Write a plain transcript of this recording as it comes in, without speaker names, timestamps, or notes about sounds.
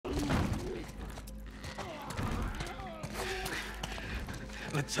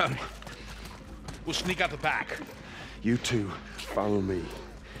Let's, we'll sneak out the back. You two, follow me.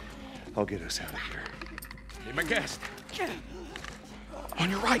 I'll get us out of here. Be my guest. On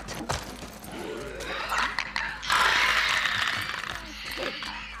your right.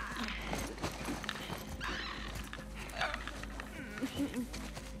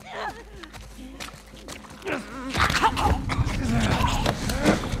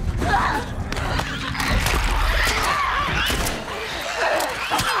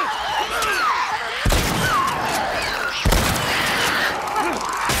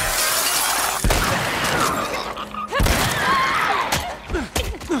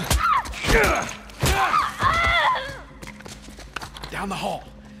 Down the hall.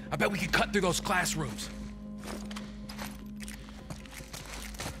 I bet we could cut through those classrooms.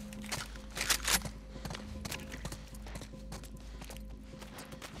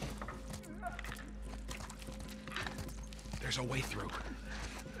 There's a way through.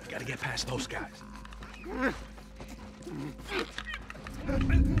 Gotta get past those guys.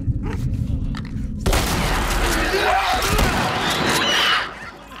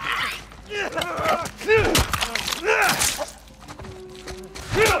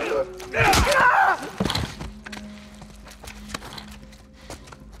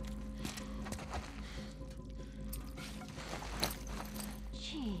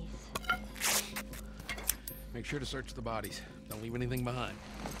 Make sure to search the bodies. Don't leave anything behind.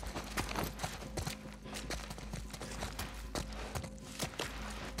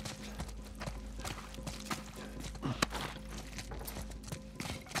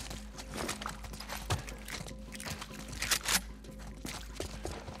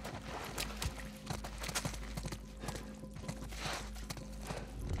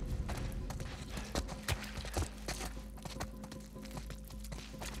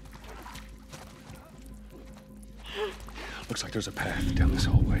 Looks like there's a path down this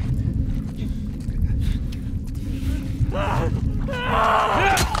hallway.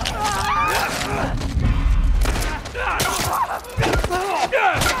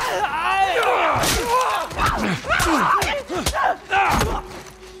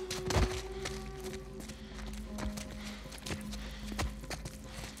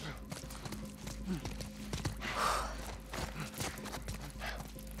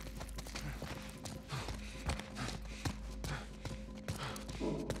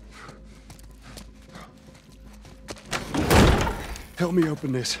 Help me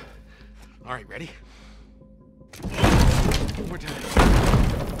open this. All right, ready? One more time.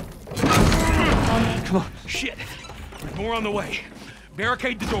 Come on. Shit! There's more on the way.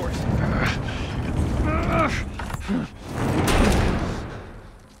 Barricade the doors.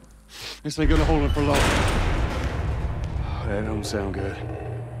 This ain't gonna hold it for long. That don't sound good.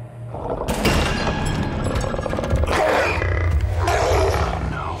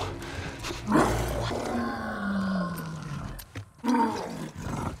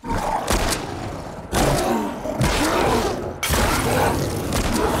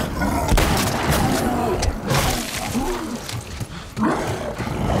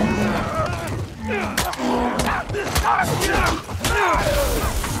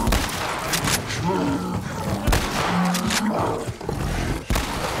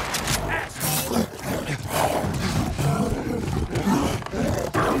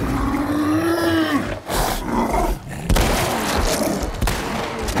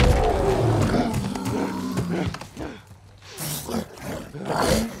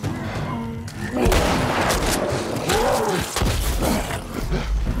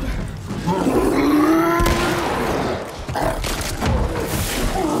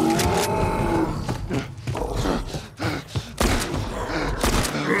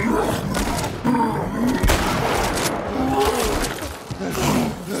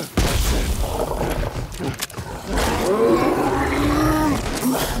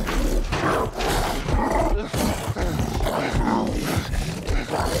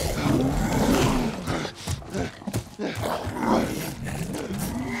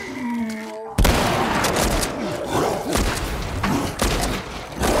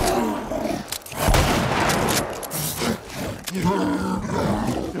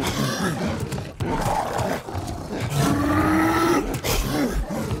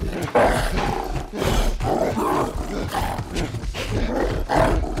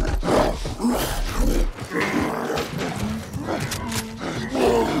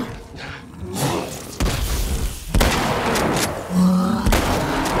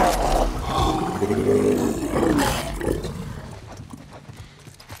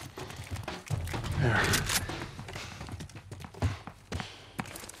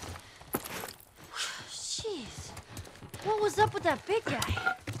 What was up with that big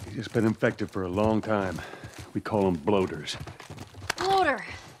guy? He's just been infected for a long time. We call them bloaters. Bloater.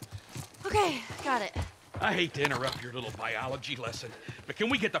 Okay, got it. I hate to interrupt your little biology lesson, but can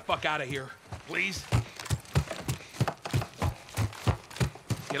we get the fuck out of here, please?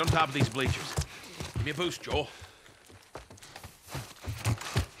 Get on top of these bleachers. Give me a boost, Joel.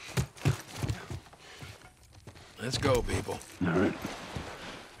 Let's go, people. All right.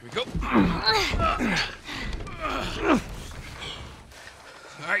 Here we go.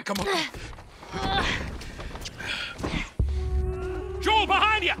 All right, come on. Joel,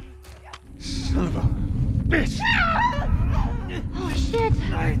 behind you! Son of a bitch! Oh, shit.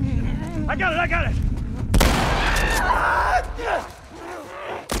 I got it!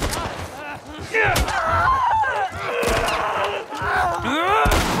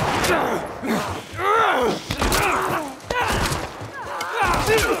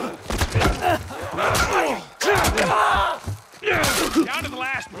 Down to the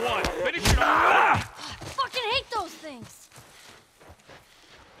last one. Finish it off. I fucking hate those things.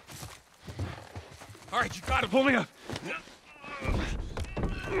 All right, you got to Pull me up.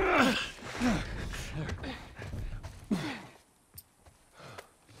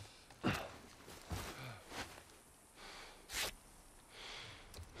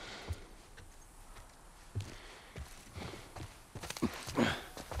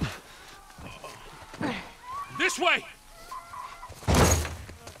 This way.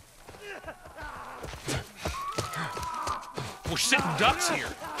 We're sitting ducks here.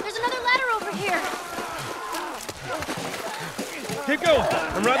 There's another ladder over here. Keep going.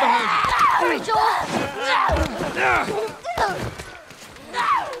 I'm right behind All right, Joel.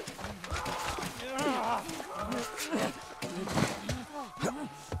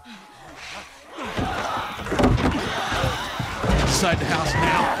 Inside the house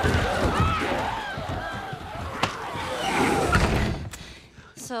now.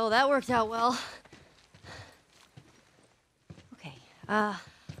 So that worked out well. Okay,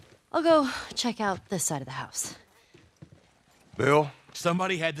 I'll go check out this side of the house. you. Bill?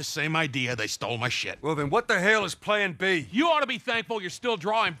 Somebody had the same idea. They stole my shit. Well, then what the hell is plan B? You ought to be thankful you're still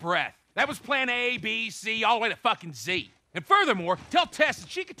drawing breath. That was plan A, B, C, all the way to fucking Z. And furthermore, tell Tess that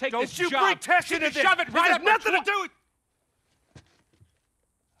she could take this job. Don't you bring Tess She into can this! shove it right This up has nothing her to do with...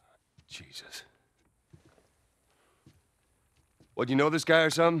 Jesus. What, you know this guy or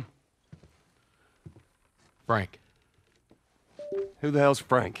something? Frank. Who the hell's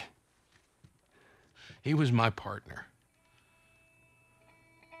Frank? He was my partner.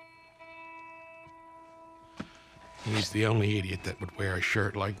 He's the only idiot that would wear a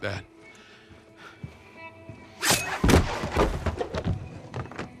shirt like that.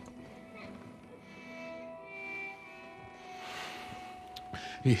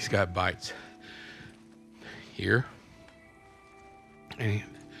 He's got bites. Here. And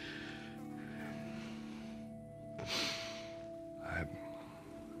I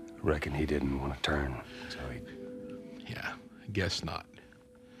reckon he didn't want to turn, so he... yeah, I guess not.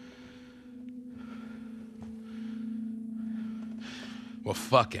 Well,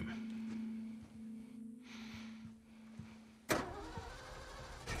 fuck him.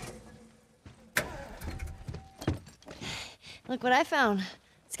 Look what I found.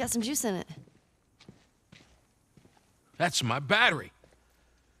 It's got some juice in it. That's my battery.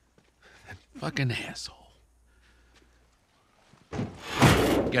 That fucking asshole.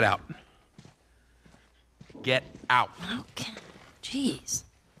 Get out. Get out. Okay. Jeez.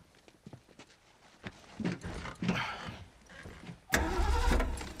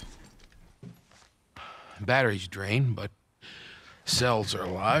 Battery's drained, but cells are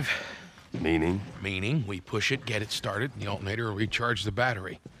alive. Meaning? Meaning, we push it, get it started, and the alternator will recharge the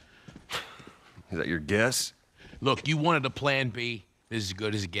battery. Is that your guess? Look, you wanted a plan B. This is as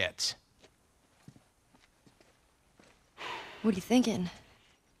good as it gets. What are you thinking?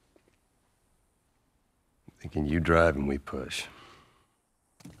 Thinking you drive and we push.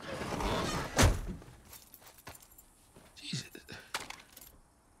 Jesus.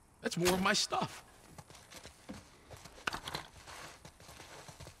 That's more of my stuff.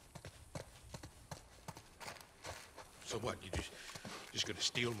 So what, you just gonna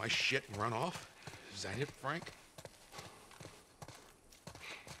steal my shit and run off? Is that it, Frank?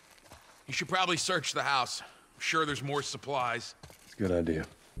 You should probably search the house. I'm sure there's more supplies. It's a good idea.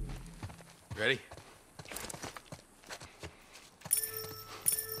 Ready?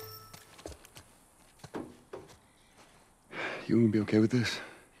 You gonna be okay with this?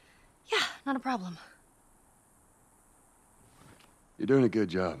 Yeah, not a problem. You're doing a good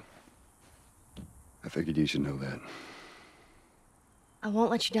job. I figured you should know that. I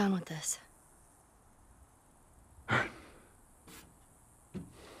won't let you down with this. All right,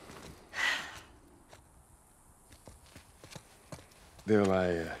 Bill,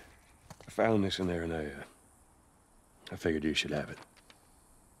 I found this in there, and I figured you should have it.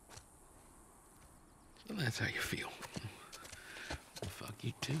 Well, that's how you feel. Well, fuck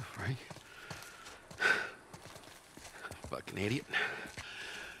you too, Frank. Fucking idiot.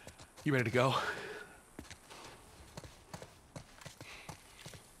 You ready to go?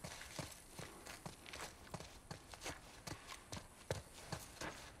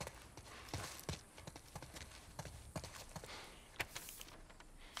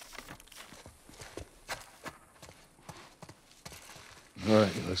 All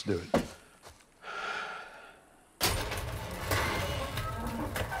right, let's do it.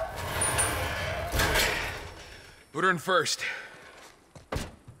 Put her in first.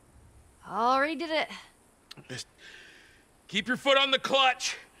 Already did it. Just keep your foot on the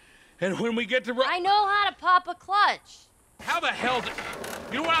clutch. And when we get to I know how to pop a clutch. How the hell did...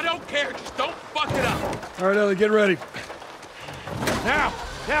 You know what? I don't care. Just don't fuck it up. All right, Ellie, get ready. Now,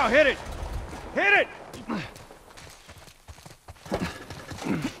 hit it! Hit it!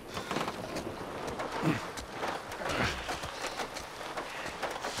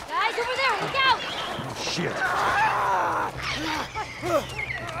 Guys, over there, look out! Shit.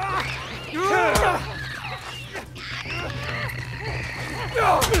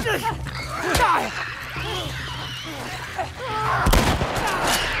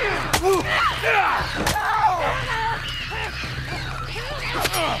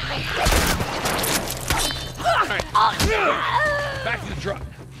 Back to the truck.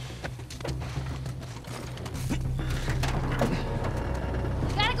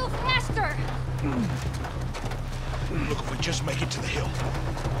 We gotta go faster! Look, if we just make it to the hill.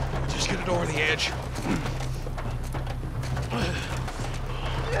 Just get it over the edge.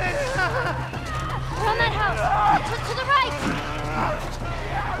 Around that house! To the right!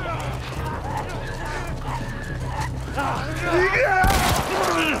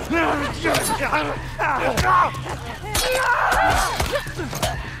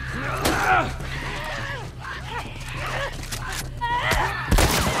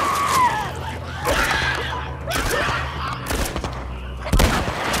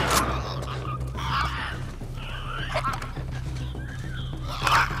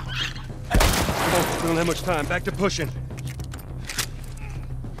 We don't have much time. Back to pushing.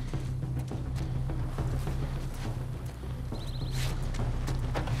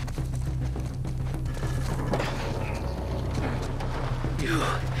 You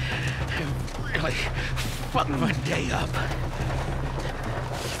have really fucked my day up.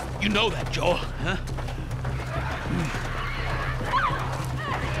 You know that, Joel, huh?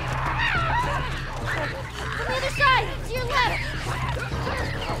 On the other side! To your left!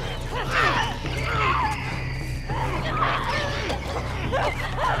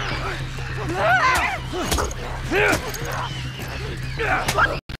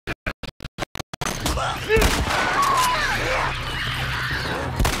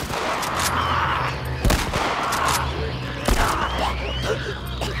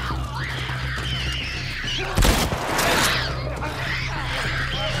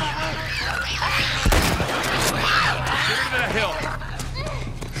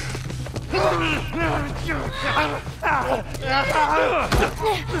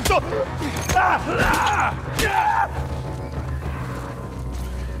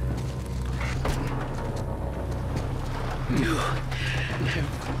 You have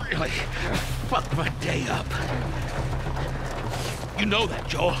really fucked my day up. You know that,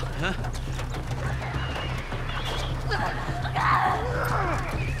 Joel, huh?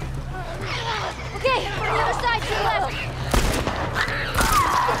 Okay, on the other side, to your left!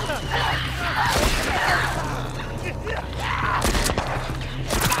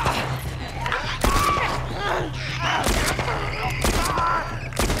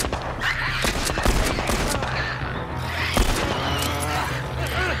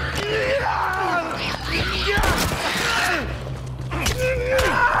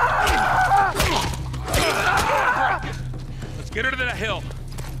 Let's get her to the hill.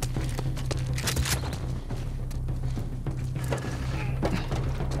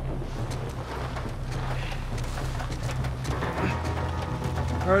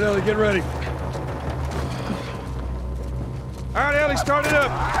 All right, Ellie, get ready. All right, Ellie, start it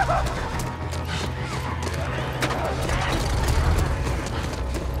up.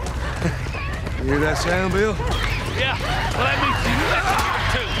 You hear that sound, Bill? Yeah, well, that means you have to hear it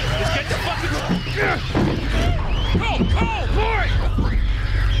too. Let's get the fucking... Go, boy!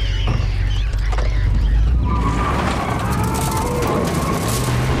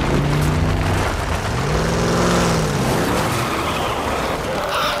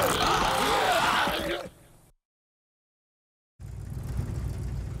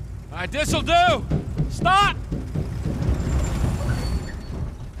 right, this'll do. Stop!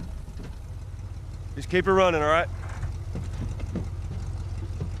 Just keep her running, all right?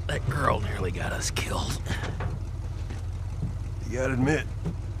 That girl nearly got us killed. You gotta admit,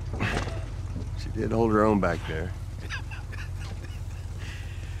 she did hold her own back there.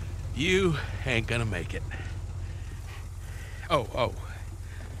 You ain't gonna make it.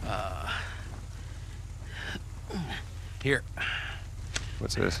 Here.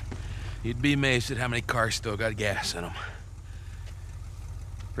 What's this? You'd be amazed at how many cars still got gas in them.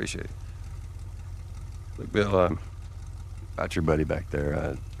 Appreciate it. Look, Bill, about your buddy back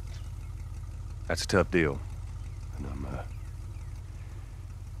there, that's a tough deal. And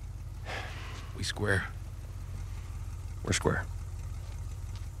We square. we're square.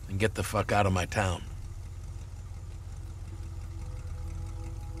 And get the fuck out of my town.